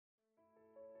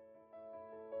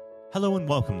Hello and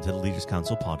welcome to the Leaders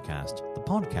Council podcast, the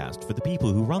podcast for the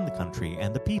people who run the country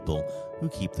and the people who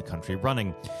keep the country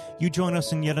running. You join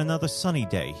us in yet another sunny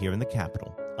day here in the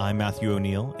capital. I'm Matthew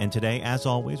O'Neill, and today, as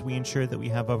always, we ensure that we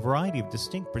have a variety of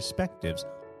distinct perspectives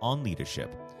on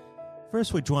leadership.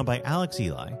 First, we're joined by Alex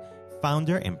Ely,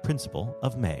 founder and principal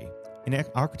of May, an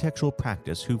architectural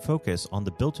practice who focus on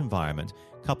the built environment,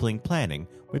 coupling planning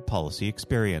with policy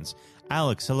experience.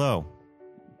 Alex, hello.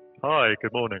 Hi,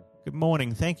 good morning. Good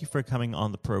morning. Thank you for coming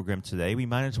on the program today. We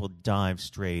might as well dive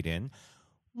straight in.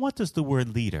 What does the word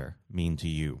leader mean to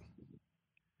you?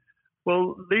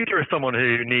 Well, leader is someone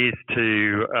who needs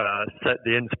to set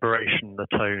the inspiration, the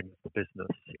tone of the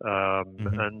business,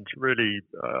 and really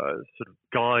sort of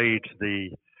guide the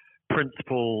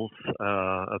principles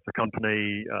of the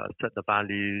company, set the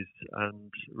values,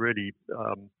 and really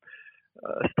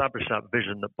establish that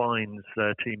vision that binds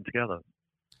their team together.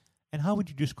 And how would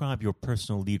you describe your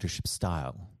personal leadership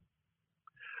style?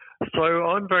 So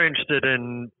I'm very interested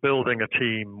in building a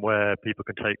team where people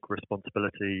can take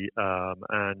responsibility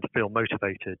and feel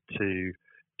motivated to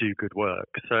do good work.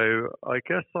 So I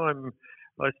guess I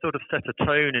sort of set a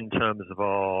tone in terms of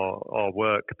our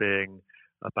work being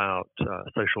about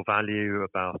social value,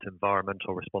 about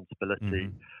environmental responsibility,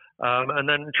 and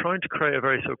then trying to create a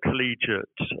very sort of collegiate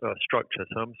structure.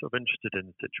 So I'm sort of interested in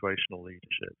situational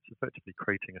leadership, effectively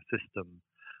creating a system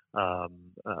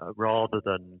rather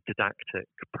than didactic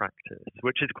practice,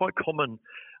 which is quite common.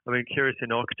 I mean, curious,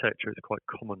 in architecture, it's quite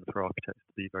common for architects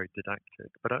to be very didactic,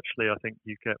 but actually I think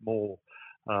you get more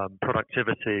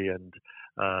productivity and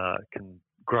can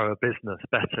grow a business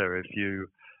better if you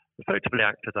effectively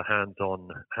act as a hands-on,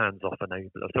 hands-off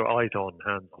enabler, so eyes-on,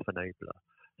 hands-off enabler.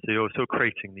 So you're sort of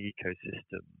creating the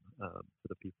ecosystem for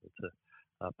the people to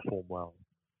perform well.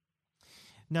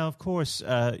 Now, of course,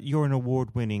 you're an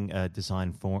award-winning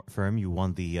design firm. You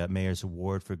won the Mayor's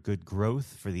Award for Good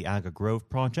Growth for the Aga Grove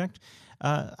project.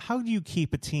 How do you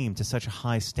keep a team to such a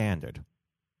high standard?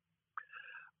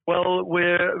 Well,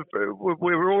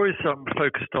 we're always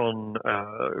focused on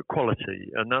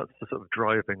quality, and that's the sort of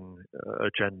driving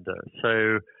agenda.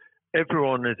 So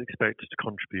everyone is expected to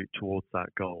contribute towards that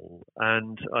goal.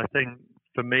 And I think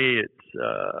for me, it's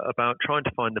about trying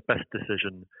to find the best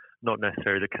decision, not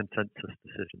necessarily the consensus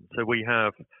decision. So we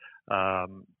have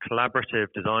collaborative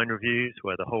design reviews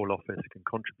where the whole office can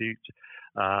contribute.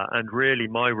 And really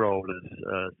my role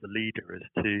as the leader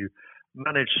is to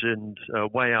manage and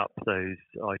weigh up those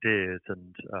ideas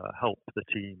and help the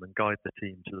team and guide the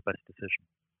team to the best decision.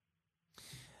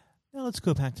 Now let's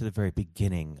go back to the very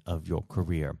beginning of your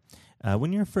career.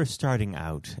 When you're first starting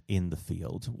out in the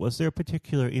field, was there a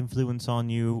particular influence on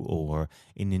you or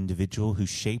an individual who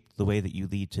shaped the way that you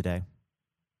lead today?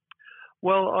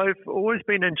 Well, I've always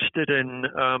been interested in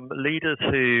leaders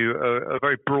who are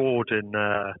very broad in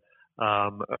their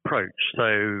approach.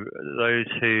 So those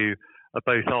who are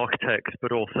both architects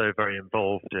but also very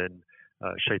involved in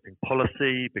shaping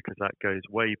policy, because that goes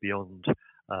way beyond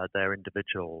their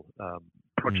individual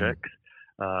projects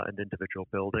and individual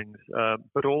buildings,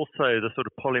 but also the sort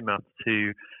of polymaths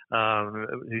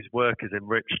whose work is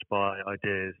enriched by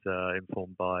ideas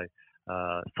informed by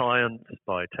science,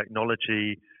 by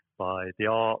technology, by the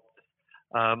arts.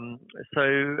 So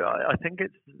I think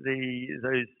it's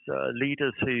those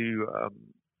leaders who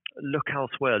look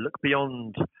elsewhere, look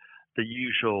beyond the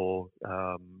usual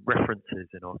references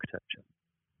in architecture.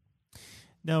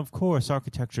 Now, of course,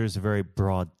 architecture is a very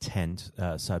broad tent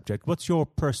subject. What's your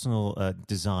personal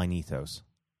design ethos?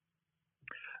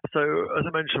 So, as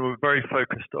I mentioned, we're very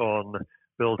focused on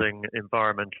building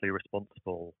environmentally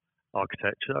responsible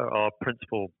architecture. Our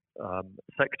principal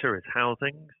sector is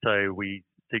housing, so we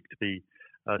seek to be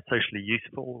socially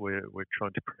useful. We're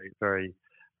trying to create very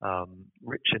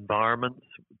rich environments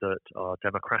that are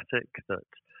democratic, that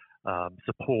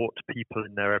support people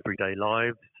in their everyday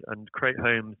lives, and create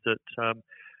homes that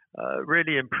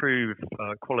really improve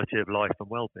quality of life and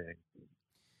well-being.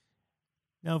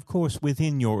 Now, of course,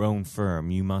 within your own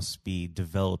firm, you must be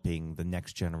developing the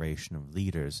next generation of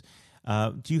leaders.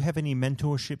 Do you have any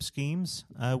mentorship schemes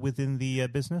within the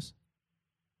business?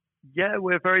 Yeah,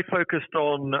 we're very focused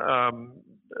on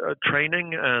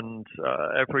training, and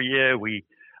every year we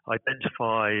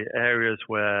identify areas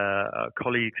where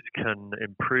colleagues can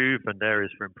improve and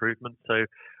areas for improvement. So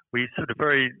we sort of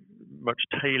very much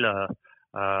tailor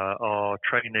our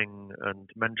training and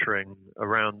mentoring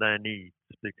around their needs,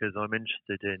 because I'm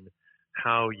interested in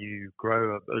how you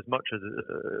grow as much as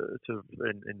sort of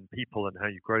in people and how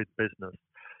you grow the business.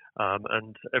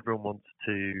 And everyone wants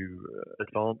to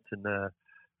advance in their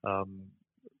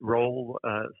role.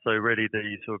 So really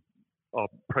the sort of our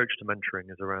approach to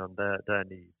mentoring is around their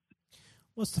needs.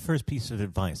 What's the first piece of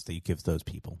advice that you give those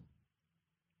people?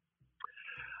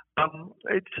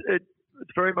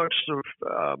 It's very much sort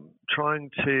of trying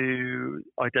to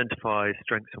identify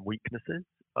strengths and weaknesses.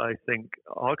 I think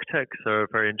architects are a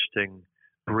very interesting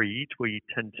breed. We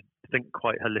tend to think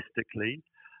quite holistically.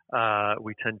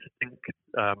 We tend to think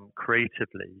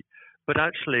creatively. But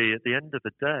actually, at the end of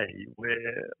the day,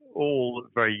 we're all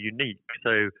very unique.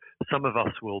 So some of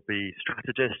us will be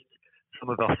strategists, some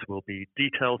of us will be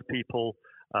details people,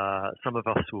 some of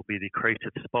us will be the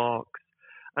creative sparks.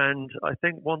 And I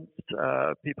think once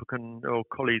people or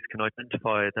colleagues can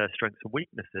identify their strengths and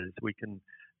weaknesses, we can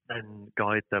then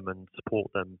guide them and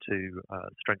support them to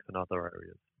strengthen other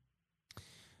areas.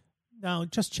 Now,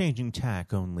 just changing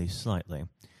tack only slightly,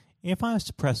 if I was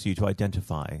to press you to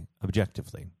identify,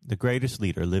 objectively, the greatest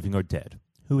leader, living or dead,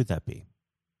 who would that be?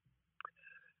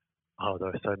 Oh, there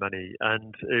are so many.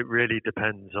 And it really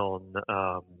depends on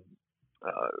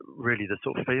really the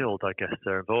sort of field, I guess,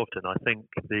 they're involved in. I think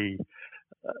the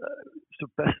sort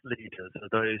of best leaders are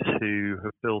those who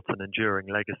have built an enduring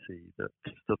legacy that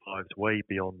survives way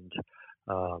beyond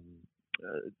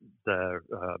their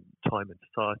time in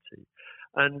society,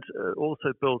 and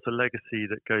also builds a legacy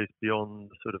that goes beyond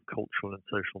the sort of cultural and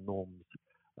social norms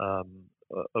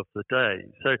of the day.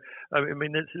 So, I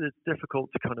mean, it's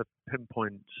difficult to kind of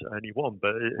pinpoint any one,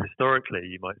 but historically,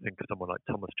 you might think of someone like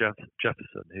Thomas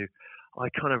Jefferson, who I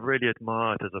kind of really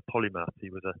admired as a polymath. He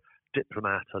was a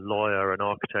diplomat, a lawyer, an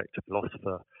architect, a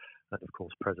philosopher, and of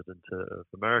course, President of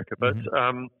America. But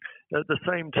at the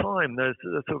same time, there's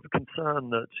a sort of concern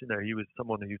that he was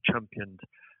someone who championed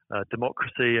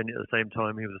democracy, and at the same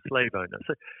time he was a slave owner.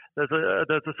 So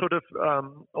there's a sort of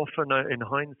often in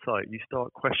hindsight you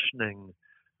start questioning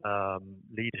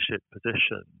leadership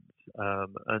positions,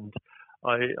 and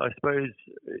I suppose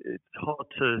it's hard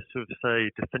to sort of say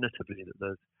definitively that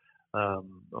there's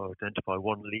or identify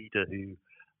one leader who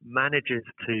manages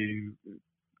to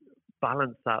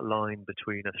balance that line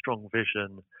between a strong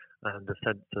vision and a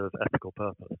sense of ethical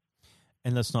purpose.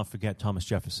 And let's not forget, Thomas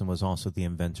Jefferson was also the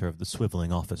inventor of the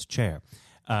swiveling office chair.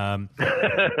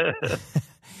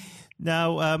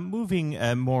 Now, moving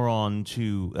more on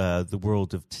to the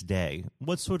world of today,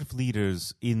 what sort of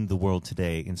leaders in the world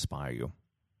today inspire you?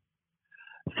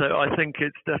 So I think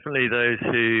it's definitely those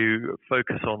who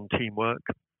focus on teamwork.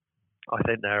 I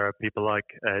think there are people like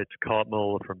Ed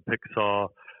Cartmel from Pixar,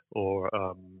 or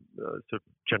sort of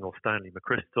General Stanley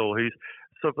McChrystal, who's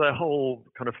sort of their whole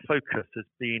kind of focus has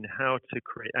been how to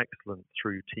create excellence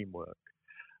through teamwork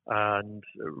and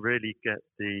really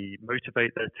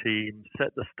motivate their team,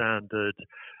 set the standard,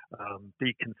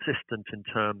 be consistent in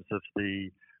terms of the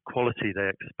quality they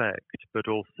expect, but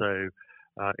also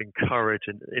encourage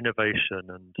innovation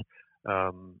and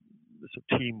sort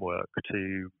of teamwork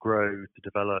to grow, to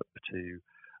develop, to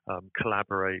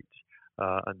collaborate,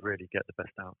 and really get the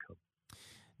best outcome.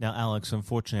 Now, Alex,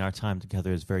 unfortunately, our time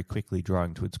together is very quickly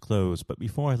drawing to its close. But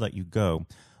before I let you go,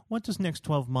 what does next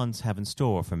 12 months have in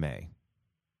store for May?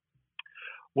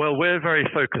 Well, we're very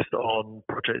focused on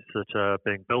projects that are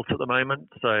being built at the moment.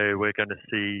 So we're going to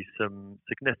see some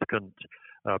significant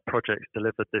projects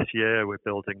delivered this year. We're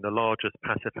building the largest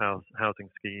passive housing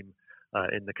scheme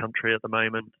in the country at the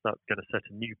moment. That's going to set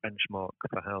a new benchmark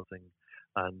for housing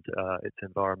and its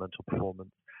environmental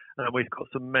performance. And we've got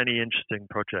some many interesting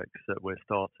projects that we're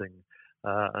starting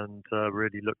and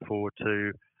really look forward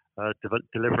to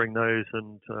delivering those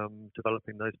and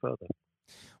developing those further.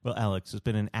 Well, Alex, it's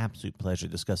been an absolute pleasure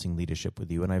discussing leadership with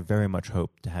you, and I very much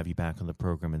hope to have you back on the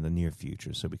program in the near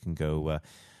future so we can go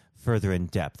further in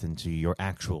depth into your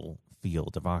actual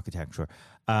field of architecture.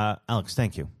 Alex,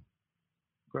 thank you.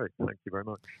 Great. Thank you very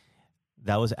much.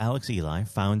 That was Alex Ely,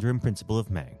 founder and principal of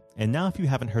May. And now, if you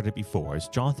haven't heard it before, is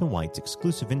Jonathan White's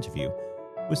exclusive interview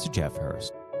with Sir Geoff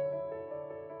Hurst.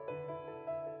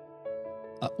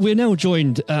 We're now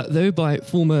joined, though, by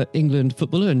former England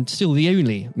footballer and still the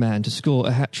only man to score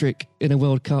a hat-trick in a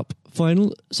World Cup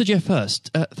final, Sir Geoff Hurst.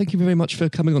 Thank you very much for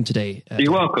coming on today.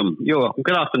 You're welcome. You're welcome.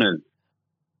 Good afternoon.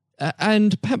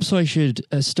 And perhaps I should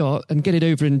start and get it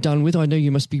over and done with. I know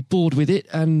you must be bored with it,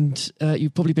 and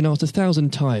you've probably been asked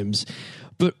 1,000 times.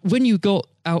 But when you got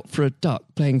out for a duck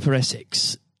playing for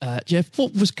Essex, Geoff,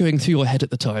 what was going through your head at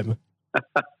the time?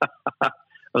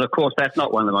 Well, of course, that's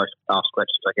not one of the most asked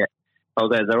questions I get. Oh,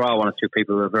 there are one or two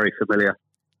people who are very familiar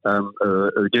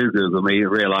who do Google me,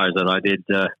 realise that I did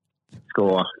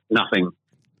score nothing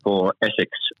for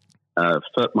Essex.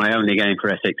 My only game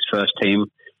for Essex first team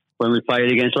when we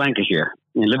played against Lancashire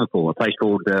in Liverpool, a place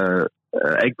called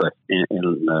Egbert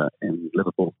in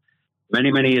Liverpool,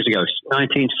 many years ago,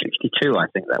 1962, I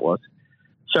think that was.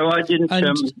 So I didn't. I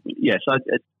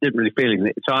didn't really feel it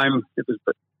at the time. It was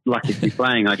lucky to be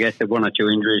playing. I guess there were one or two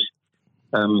injuries,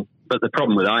 but the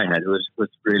problem that I had was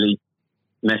really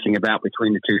messing about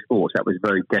between the two sports. That was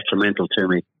very detrimental to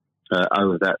me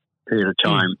over that period of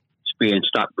time, being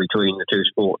stuck between the two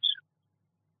sports.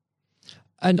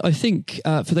 And I think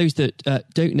for those that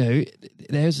don't know,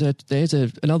 there's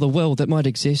another world that might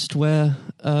exist where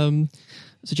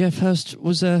Sir Geoff Hurst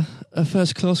was a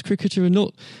first-class cricketer and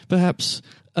not perhaps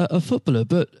a footballer.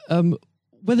 But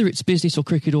whether it's business or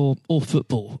cricket or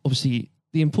football, obviously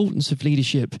the importance of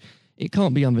leadership, it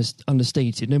can't be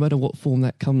understated, no matter what form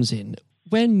that comes in.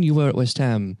 When you were at West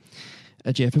Ham,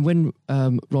 Geoff, and when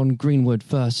Ron Greenwood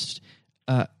first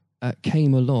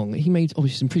came along, he made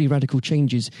obviously some pretty radical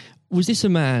changes. Was this a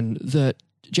man that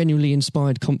genuinely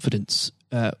inspired confidence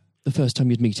the first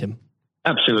time you'd meet him?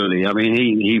 Absolutely. I mean,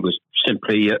 he was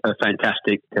simply a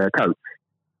fantastic coach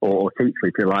or teacher,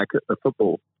 if you like, of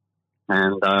football.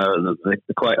 And the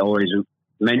quite always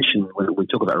mentioned when we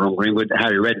talk about Ron Greenwood,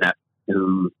 Harry Redknapp,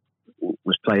 who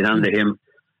was played under him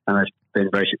and has been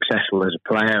very successful as a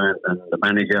player and the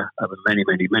manager over many,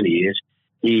 many, many years.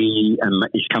 He's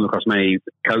come across many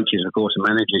coaches, of course, and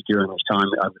managers during his time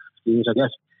over years, I guess.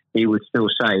 He would still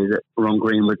say that Ron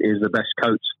Greenwood is the best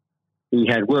coach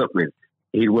he'd worked with.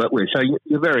 So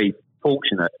you're very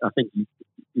fortunate. I think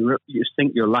you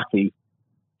think you're lucky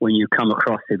when you come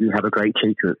across, if you have a great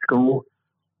teacher at school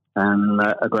and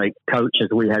a great coach as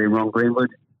we had in Ron Greenwood,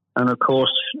 and of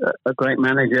course a great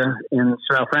manager in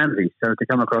Sir Alf Ramsey. So to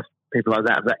come across people like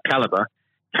that of that calibre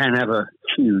can have a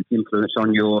huge influence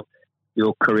on your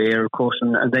career, of course,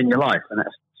 and then your life, and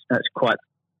that's quite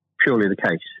purely the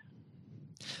case.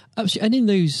 Absolutely. And in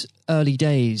those early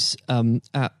days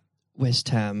at West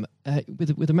Ham,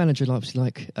 with a manager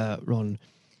like Ron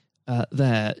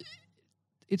there,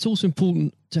 it's also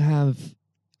important to have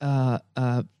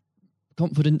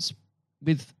confidence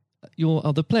with your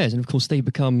other players, and of course they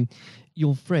become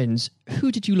your friends.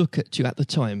 Who did you look at the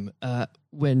time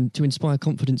when to inspire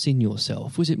confidence in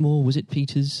yourself? Was it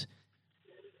Peters?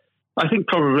 I think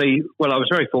probably. Well, I was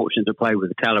very fortunate to play with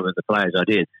the calibre of the players I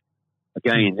did.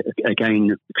 Again,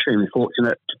 extremely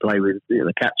fortunate to play with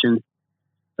the captain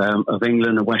of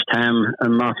England and West Ham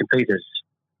and Martin Peters,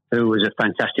 who was a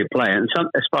fantastic player. And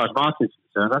as far as Martin's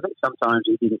concerned, I think sometimes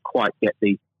he didn't quite get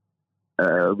the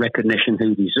recognition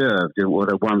he deserved and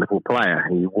what a wonderful player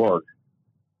he was.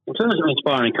 In terms of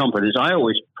inspiring confidence, I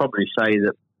always probably say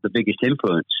that the biggest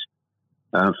influence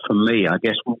for me, I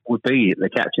guess, would be the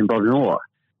captain, Bobby Moore.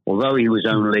 Although he was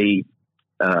only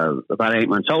about 8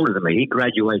 months older than me, he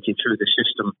graduated through the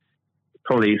system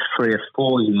probably 3 or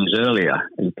 4 years earlier.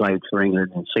 He played for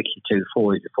England in 62,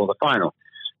 4 years before the final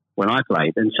when I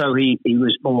played. And so he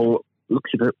was more,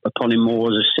 looked upon him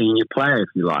more as a senior player, if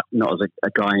you like, not as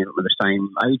a guy with the same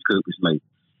age group as me.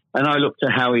 And I looked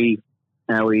at how he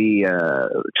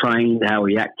trained, how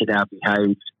he acted, how he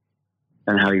behaved,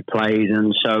 and how he played.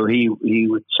 And so he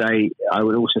would say, I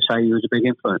would also say he was a big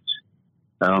influence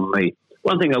on me.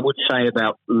 One thing I would say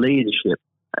about leadership,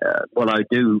 what I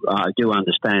do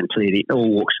understand clearly in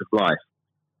all walks of life,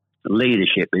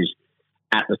 leadership is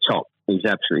at the top, is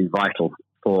absolutely vital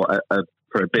for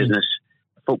a business,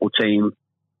 a football team,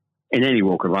 in any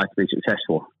walk of life to be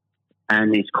successful.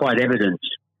 And it's quite evident.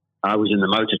 I was in the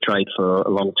motor trade for a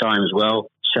long time as well,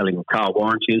 selling car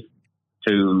warranties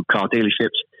to car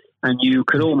dealerships. And you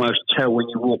could almost tell when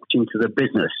you walked into the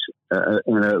business,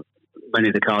 many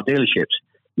of the car dealerships,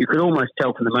 you could almost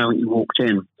tell from the moment you walked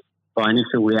in by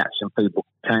initial reaction, people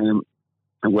came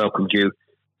and welcomed you,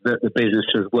 that the business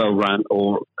was well run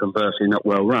or conversely not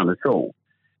well run at all.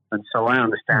 And so I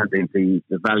understand the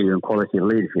value and quality of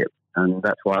leadership. And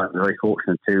that's why I'm very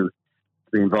fortunate to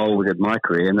be involved in my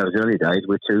career in those early days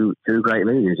with two great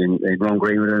leaders in Ron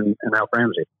Greenwood and Alf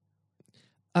Ramsey.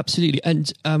 Absolutely.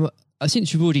 And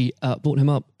since you've already brought him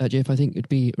up, Geoff, I think it'd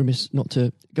be remiss not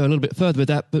to go a little bit further with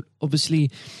that. But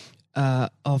obviously,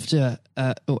 after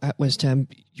at West Ham,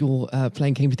 your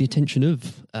playing came to the attention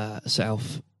of Sir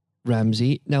Alf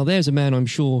Ramsey. Now, there's a man I'm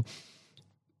sure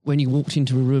when you walked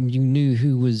into a room, you knew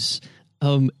who was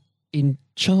in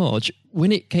charge.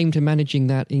 When it came to managing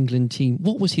that England team,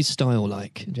 what was his style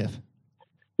like, Geoff?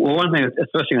 Well, the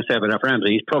first thing I say about Alf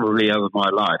Ramsey, he's probably over my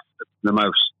life the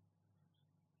most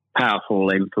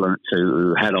powerful influence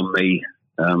who had on me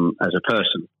as a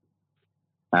person.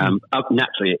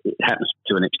 Naturally, it happens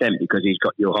to an extent because he's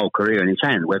got your whole career in his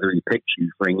hand. Whether he picks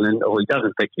you for England or he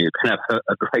doesn't pick you, it can have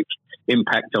a great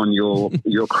impact on your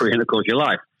career and, of course, your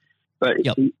life. But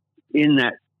in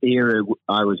that era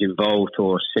I was involved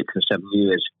for 6 or 7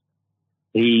 years,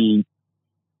 it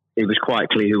was quite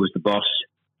clear who was the boss.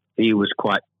 He was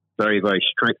quite very, very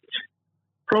strict.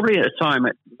 Probably at the time,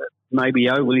 maybe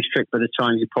overly strict, but at the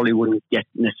time you probably wouldn't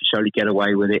necessarily get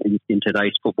away with it in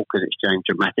today's football because it's changed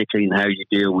dramatically in how you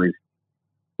deal with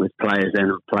players then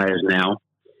and players now.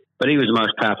 But he was the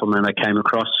most powerful man I came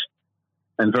across,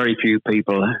 and very few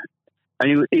people.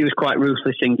 And he was quite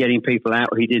ruthless in getting people out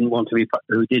who didn't want to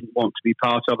be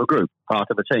part of a group, part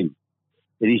of a team.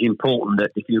 It is important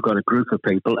that if you've got a group of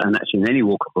people, and that's in any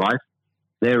walk of life,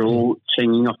 they're all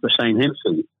singing off the same hymn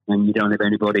sheet, and you don't have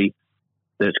anybody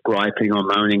that's griping or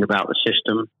moaning about the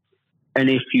system. And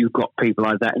if you've got people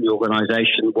like that in your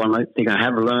organisation, one thing I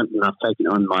have learned, and I've taken it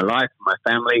on in my life, my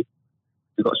family,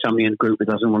 you've got somebody in the group that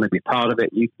doesn't want to be part of it,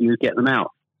 you get them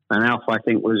out. And Alf, I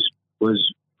think, was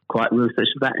quite ruthless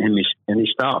of that in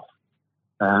his staff.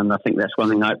 And I think that's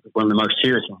one of the most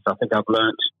serious things I think I've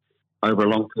learnt over a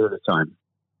long period of time.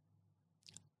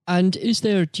 And is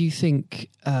there, do you think,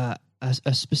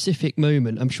 a specific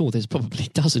moment, I'm sure there's probably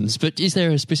dozens, but is there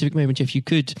a specific moment, Jeff, you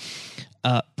could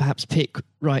perhaps pick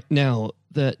right now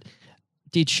that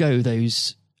did show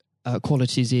those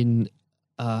qualities in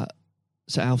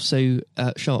Sir Alf so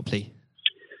sharply?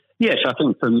 Yes, I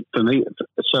think for me,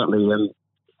 certainly,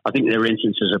 I think there are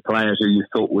instances of players who you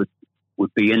thought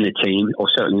would be in the team or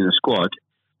certainly in the squad,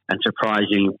 and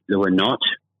surprising they were not.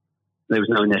 There was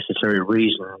no necessary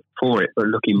reason for it, but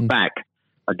looking back,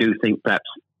 I do think perhaps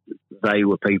they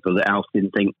were people that Alf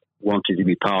didn't think wanted to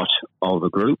be part of a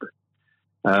group.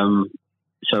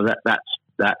 So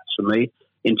that's for me.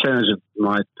 In terms of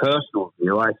my personal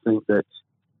view, I think that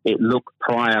it looked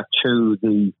prior to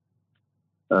the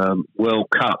World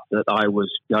Cup that I was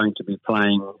going to be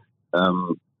playing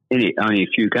in it only a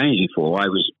few games before. I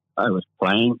was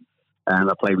playing, and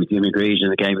I played with Jimmy Greaves in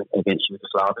the game against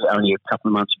Yugoslavia only a couple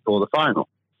of months before the final.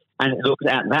 And it looked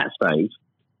at that stage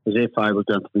as if I was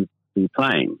going to be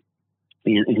playing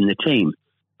in the team.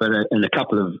 But in a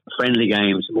couple of more friendly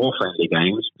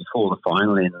games before the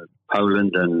final in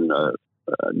Poland and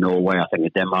Norway, I think,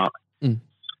 and Denmark,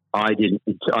 I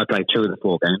played 2 of the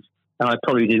 4 games, and I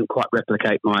probably didn't quite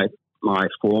replicate my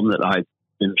form that I'd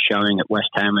been showing at West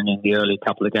Ham and in the early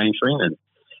couple of games for England.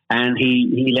 And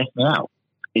he left me out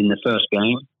in the first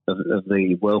game of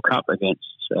the World Cup against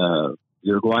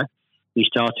Uruguay. He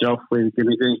started off with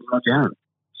Jimmy Greaves and Roger Hunt.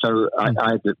 So I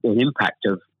had an impact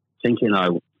of thinking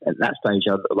at that stage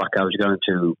I looked like I was going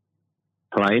to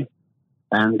play,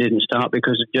 and didn't start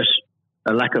because of just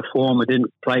a lack of form. I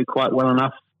didn't play quite well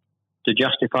enough to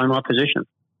justify my position.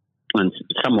 And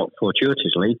somewhat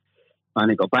fortuitously, I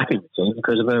only got back in the team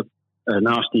because of a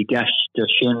nasty gash to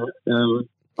shin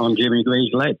on Jimmy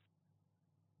Greaves' leg.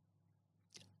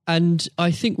 And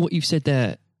I think what you've said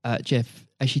there, Jeff,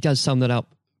 actually does sum that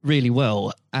up really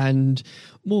well. And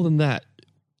more than that,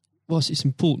 whilst it's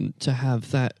important to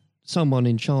have that someone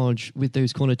in charge with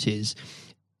those qualities,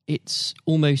 it's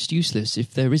almost useless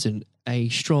if there isn't a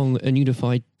strong and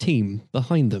unified team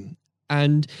behind them.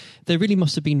 And there really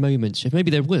must have been moments,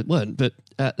 maybe there weren't, but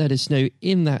let us know,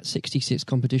 in that 66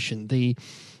 competition, the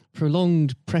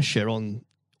prolonged pressure on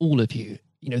all of you,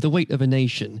 the weight of a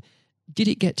nation, did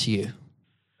it get to you?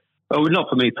 Oh, not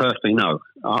for me personally, no.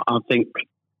 I think,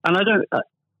 and I don't,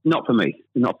 not for me,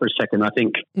 not for a second. I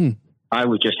think I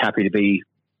was just happy to be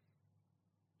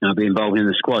involved in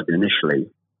the squad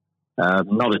initially.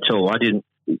 Not at all.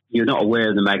 You're not aware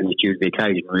of the magnitude of the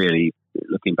occasion, really,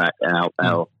 looking back out.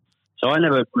 So I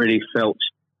never really felt,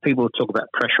 people talk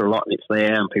about pressure a lot and it's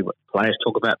there, and players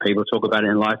talk about it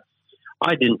in life.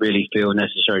 I didn't really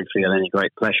necessarily feel any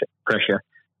great pressure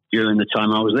during the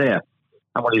time I was there.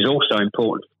 And what is also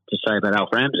important to say about Alf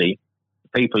Ramsey,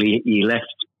 the people he left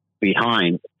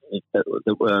behind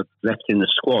that were left in the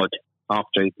squad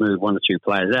after he'd moved 1 or 2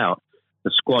 players out,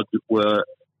 the squad were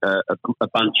a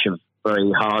bunch of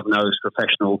very hard-nosed,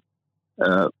 professional,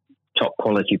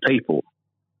 top-quality people.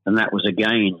 And that was,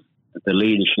 again, the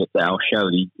leadership that Al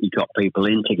showed. He got people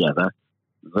in together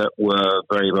that were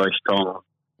very, very strong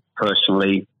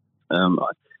personally. And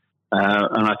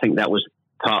I think that was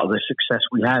part of the success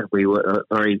we had. We were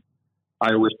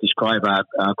I always describe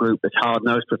our group as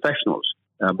hard-nosed professionals.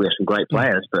 We have some great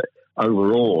players, but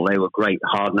overall they were great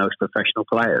hard-nosed professional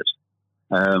players.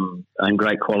 And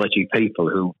great quality people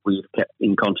who we've kept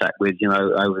in contact with,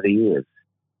 over the years.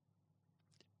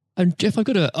 And Jeff, I've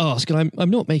got to ask, and I'm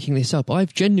not making this up,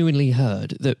 I've genuinely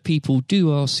heard that people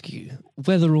do ask you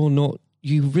whether or not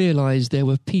you realise there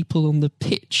were people on the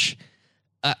pitch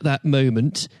at that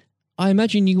moment. I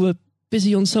imagine you were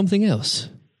busy on something else.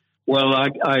 Well, I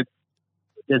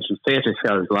did some theatre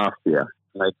shows last year.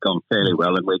 They've gone fairly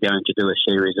well, and we're going to do a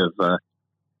series of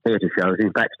theatre shows,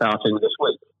 in fact, starting this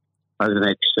week, over the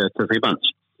next 2 or 3 months.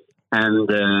 And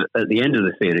at the end of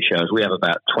the theatre shows, we have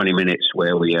about 20 minutes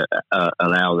where we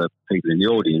allow the people in the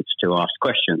audience to ask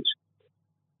questions.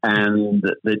 And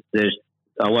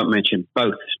I won't mention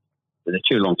both. They're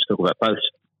too long to talk about both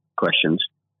questions.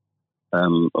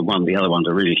 The other one's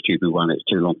a really stupid one. It's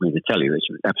too long for me to tell you. It's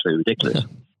absolutely ridiculous.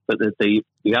 But the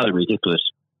other ridiculous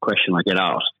question I get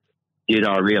asked, did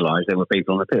I realise there were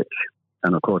people on the pitch?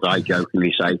 And of course I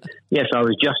jokingly say, yes, I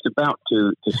was just about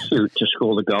to shoot to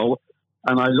score the goal.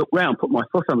 And I looked round, put my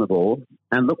foot on the ball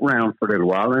and looked round for a little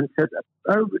while and said,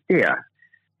 oh dear,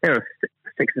 there are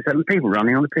 6 or 7 people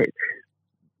running on the pitch.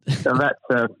 So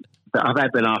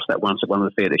I've been asked that once at one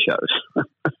of the theatre shows.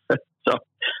 So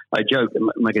I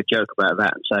make a joke about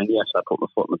that and saying, yes, I put my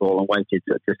foot on the ball and waited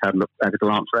to just have a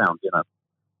glance round, you know.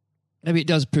 Maybe it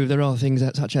does prove there are things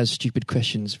such as stupid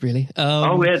questions, really.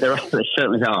 Oh, yeah, there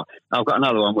certainly are. I've got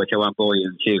another one which I won't bore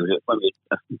you into.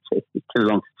 It's too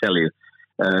long to tell you.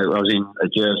 I was in a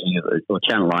Jersey, or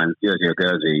Channel Line, Jersey or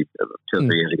Guernsey 2 or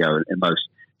 3 years ago, and most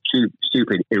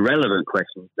stupid, irrelevant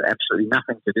questions that absolutely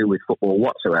nothing to do with football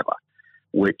whatsoever,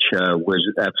 which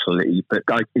was absolutely, but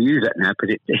I can use that now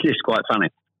because it is quite funny.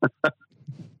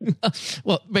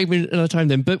 Well, maybe another time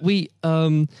then, but we...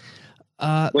 well,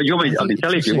 you want me? I can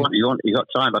tell you if you want. You got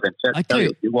time? I can tell you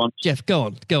if you want. Jeff, go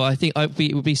on. I think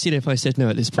it would be silly if I said no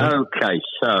at this point. Okay,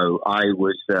 so I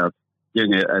was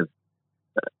doing at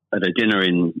a dinner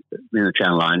in the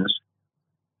Channel Lines,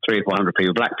 300 or 400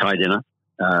 people, black tie dinner,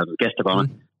 guest of honour.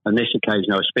 On this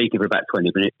occasion, I was speaking for about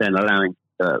 20 minutes, then allowing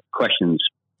questions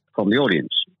from the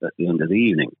audience at the end of the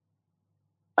evening.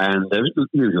 And there was the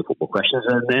usual football questions,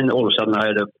 and then all of a sudden I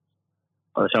had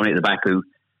somebody at the back who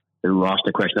asked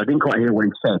a question. I didn't quite hear what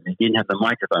he said. He didn't have the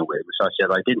microphone with him, so I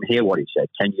said, I didn't hear what he said.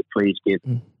 Can you please give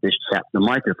this chap the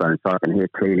microphone so I can hear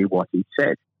clearly what he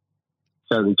said?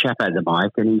 So the chap had the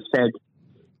mic, and he said,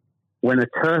 when a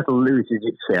turtle loses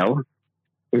its shell,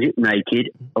 is it naked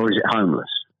or is it homeless?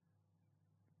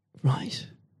 Right.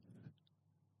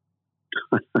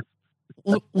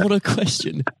 What a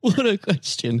question. What a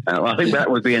question. I think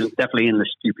that would be definitely in the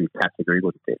stupid category,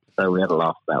 wouldn't it? So we had a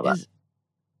laugh about that.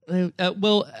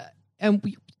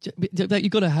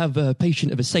 You've got to have a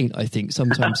patient of a saint, I think,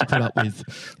 sometimes to put up with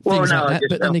things like that.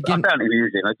 But then again, I found it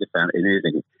amusing. I just found it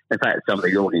amusing. In fact, some of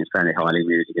the audience found it highly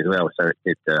amusing as well. So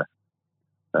it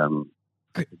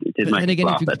did make me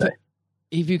laugh that day.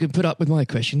 If you can put up with my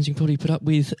questions, you can probably put up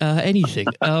with anything.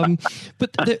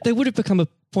 But there would have become a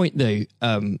point, though,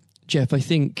 Jeff, I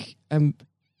think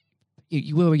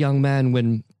you were a young man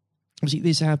when obviously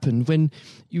this happened, when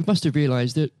you must have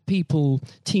realised that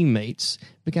teammates,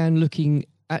 began looking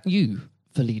at you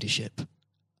for leadership.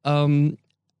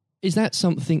 Is that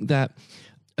something that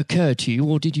occurred to you,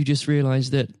 or did you just realise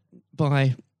that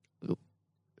by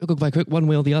one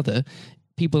way or the other,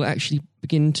 people actually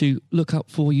begin to look up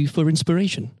for you for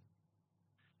inspiration?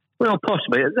 Well,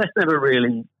 possibly. That's never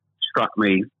really struck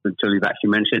me until you've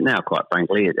actually mentioned it now, quite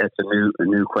frankly. It's a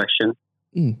new question.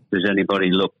 Does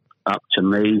anybody look up to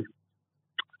me?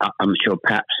 I'm sure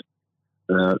perhaps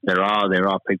there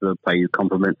are people who pay you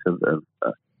compliments of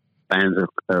fans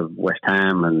of West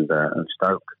Ham and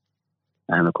Stoke,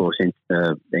 and of course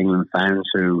England fans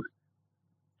who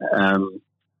I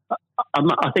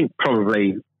think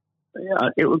probably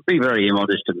it would be very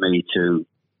immodest of me to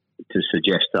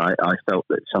suggest that I felt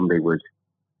that somebody was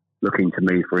looking to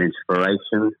me for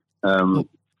inspiration.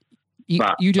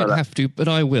 You don't have to, but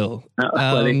I will.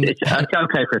 Well, it's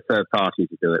okay for a third party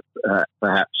to do it.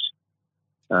 Perhaps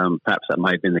that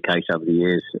may have been the case over the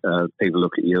years. People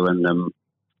look at you and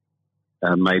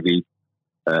maybe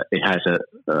it has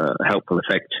a helpful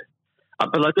effect.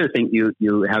 But I do think you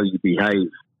how you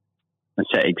behave and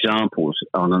set examples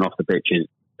on and off the pitches,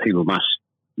 people must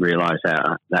realise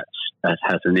that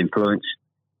has an influence.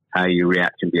 How you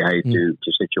react and behave to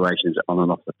situations on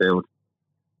and off the field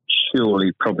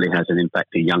surely probably has an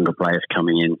impact to younger players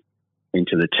coming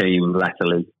into the team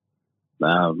latterly.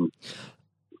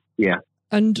 Yeah.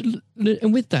 And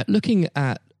with that, looking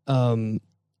at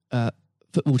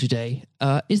football today,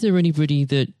 is there anybody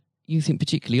that you think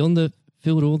particularly on the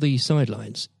field or the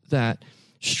sidelines that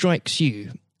strikes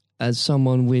you as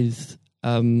someone with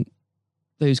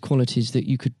those qualities that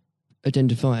you could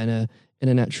identify in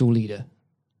a natural leader?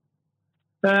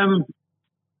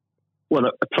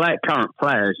 Well, current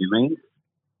players, you mean?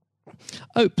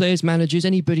 Oh, players, managers,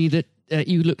 anybody that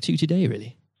you look to today,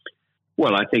 really?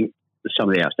 Well, I think some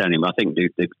of the outstanding. I think the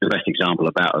best example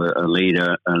about a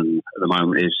leader at the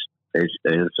moment is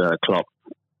Klopp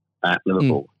at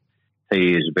Liverpool.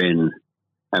 He has been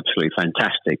absolutely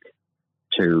fantastic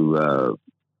to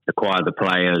acquire the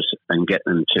players and get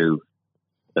them to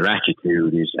their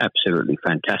attitude is absolutely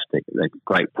fantastic. They're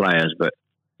great players, but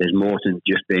there's more than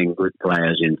just being good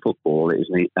players in football. It is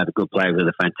have a good player with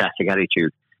a fantastic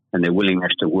attitude, and their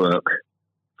willingness to work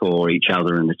for each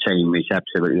other and the team is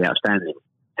absolutely outstanding.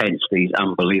 Hence these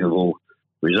unbelievable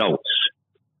results.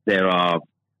 There are,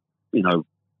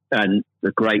 and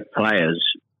the great players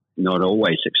not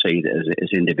always succeed as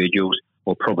individuals,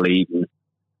 or probably even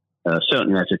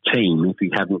certainly as a team if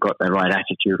you haven't got the right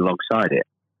attitude alongside it.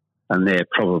 And they're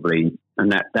probably,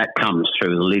 and that comes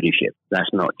through the leadership.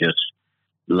 That's not just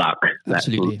luck.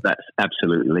 Absolutely. That's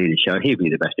absolutely leadership. He'd be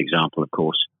the best example, of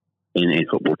course, in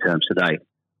football terms today.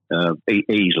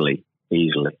 Easily.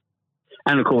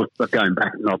 And of course, but going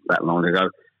back not that long ago,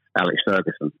 Alex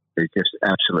Ferguson, who just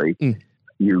absolutely,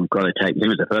 you've got to take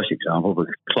him as the first example,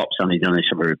 because Klopp's only done this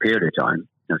over a period of time,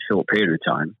 a short period of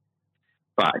time.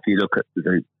 But if you look at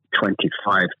the 26,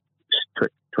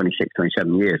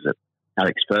 27 years that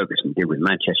Alex Ferguson did with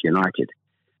Manchester United,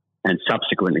 and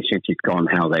subsequently since he's gone,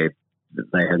 how they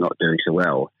are not doing so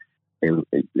well.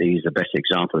 He's the best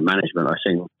example of management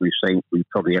we've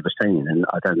probably ever seen, and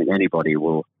I don't think anybody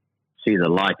will see the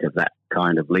light of that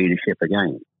kind of leadership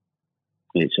again.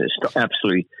 It's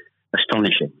absolutely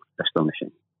astonishing.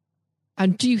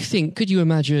 And do you think, could you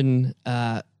imagine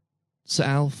Sir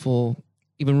Alf or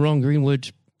even Ron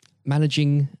Greenwood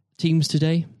managing teams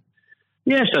today?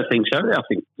 Yes, I think so. I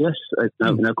think yes,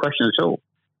 no question at all.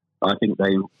 I think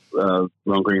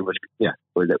Ron Greenwood. Yeah,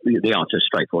 the answer,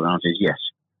 straightforward answer is yes.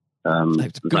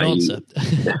 Good answer.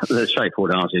 The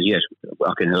straightforward answer is yes.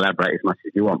 I can elaborate as much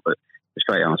as you want, but the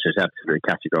straight answer is absolutely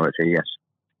categorically yes.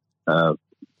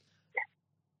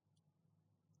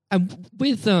 And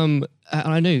with and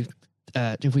I know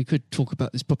if we could talk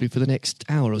about this probably for the next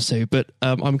hour or so, but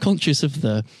I'm conscious of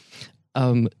the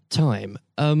time.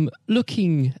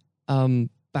 Looking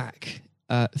back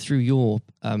through your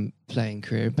playing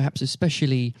career, perhaps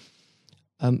especially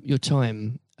your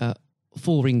time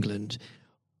for England,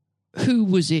 who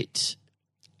was it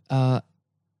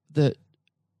that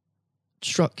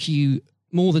struck you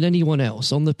more than anyone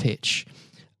else on the pitch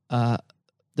that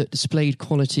displayed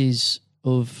qualities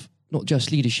of not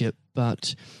just leadership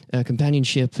but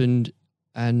companionship and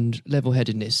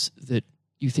level-headedness that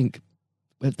you think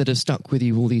that have stuck with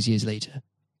you all these years later?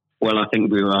 Well, I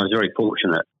think I was very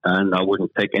fortunate, and I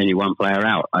wouldn't pick any one player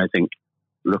out. I think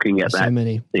looking at that,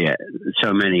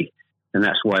 so many, and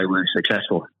that's why we were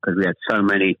successful, because we had so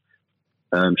many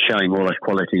showing all those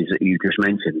qualities that you just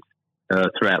mentioned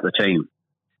throughout the team.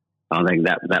 I think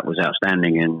that was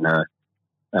outstanding, and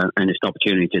it's an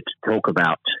opportunity to talk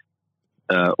about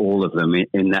all of them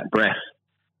in that breath.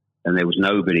 And there was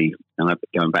nobody, and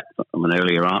going back from an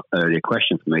earlier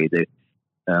question for me,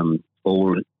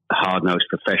 all hard-nosed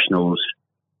professionals,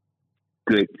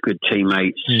 good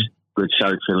teammates, good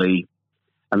socially,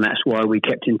 and that's why we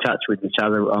kept in touch with each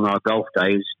other on our golf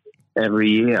days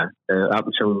every year up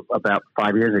until about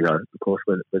 5 years ago. Of course,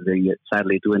 with the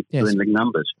sadly dwindling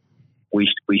numbers, we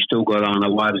still got on.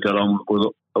 Our wives got on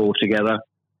all together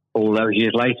all those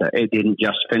years later. It didn't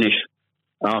just finish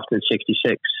after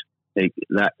 '66.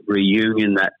 That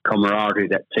reunion, that camaraderie,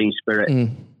 that team spirit,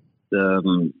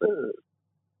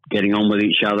 getting on with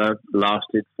each other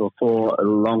lasted for a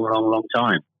long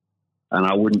time. And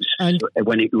I wouldn't,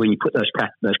 when you put those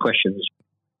questions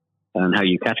and how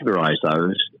you categorise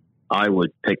those, I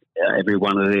would pick every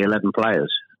one of the 11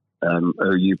 players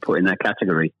who you put in that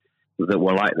category that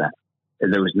were like that.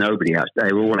 There was nobody else.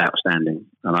 They were all outstanding.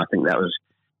 And I think that was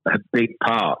a big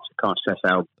part. I can't stress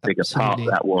how big a part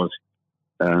that was.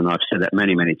 And I've said that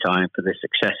many, many times, for the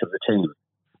success of the team.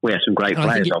 We had some great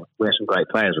players. We had some great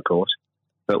players, of course.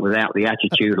 But without the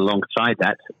attitude alongside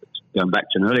that, going back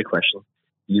to an earlier question,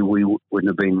 we wouldn't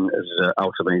have been as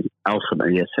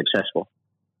ultimately as successful.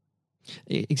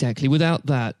 Exactly. Without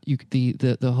that,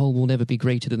 the whole will never be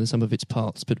greater than the sum of its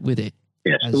parts. But with it,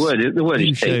 yes, the word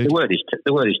is team.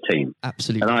 The word is team.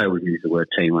 Absolutely. And I always use the word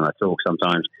team when I talk.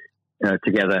 Sometimes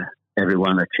together,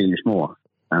 everyone achieves more,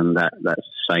 and that's the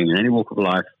same in any walk of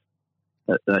life.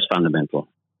 That's fundamental.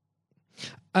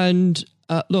 And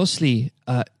lastly,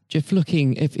 Jeff,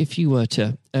 looking if you were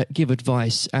to give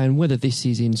advice, and whether this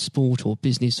is in sport or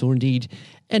business or indeed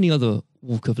any other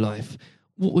walk of life,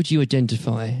 what would you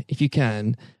identify, if you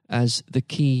can, as the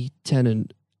key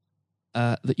tenet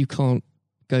that you can't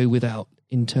go without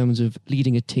in terms of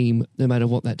leading a team, no matter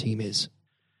what that team is?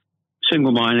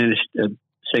 Single-mindedness,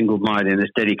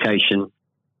 dedication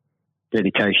to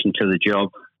the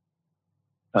job,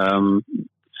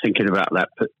 thinking about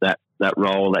that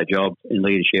role, that job in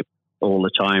leadership all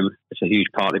the time. It's a huge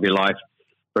part of your life.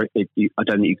 I don't think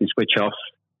you can switch off.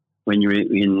 when you're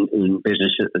in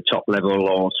business at the top level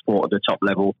or sport at the top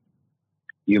level,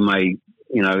 you may,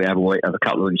 have a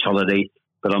couple of weeks holiday.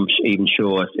 But I'm even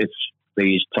sure if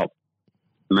these top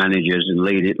managers and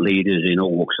leaders in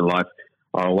all walks of life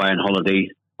are away on holiday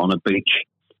on a beach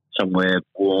somewhere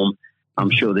warm,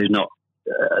 I'm sure they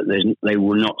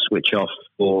will not switch off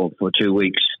for 2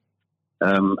 weeks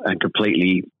and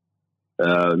completely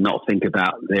not think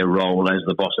about their role as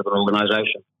the boss of an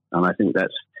organisation. And I think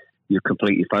you're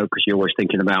completely focused. You're always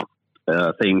thinking about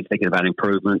things, thinking about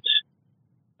improvements,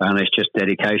 and it's just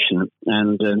dedication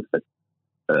and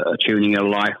tuning your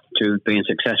life to being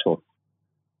successful.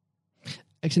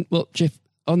 Excellent. Well, Jeff,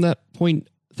 on that point,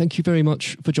 thank you very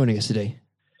much for joining us today.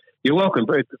 You're welcome.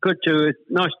 Nice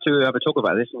to have a talk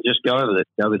about this and just go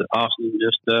over the past and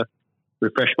just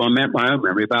refresh my own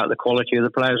memory about the quality of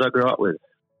the players I grew up with.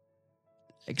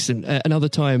 Excellent. Another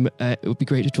time, it would be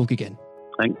great to talk again.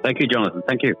 Thank you, Jonathan.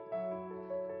 Thank you.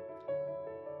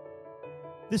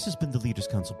 This has been the Leaders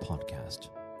Council podcast.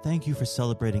 Thank you for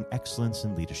celebrating excellence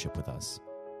in leadership with us.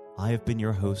 I have been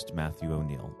your host, Matthew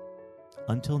O'Neill.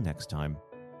 Until next time,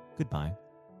 goodbye.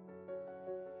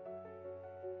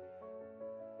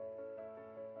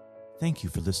 Thank you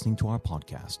for listening to our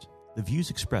podcast. The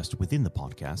views expressed within the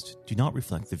podcast do not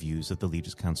reflect the views of the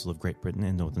Leaders Council of Great Britain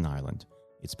and Northern Ireland,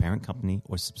 its parent company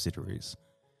or subsidiaries,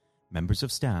 members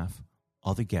of staff,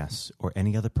 other guests, or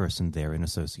any other person therein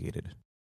associated.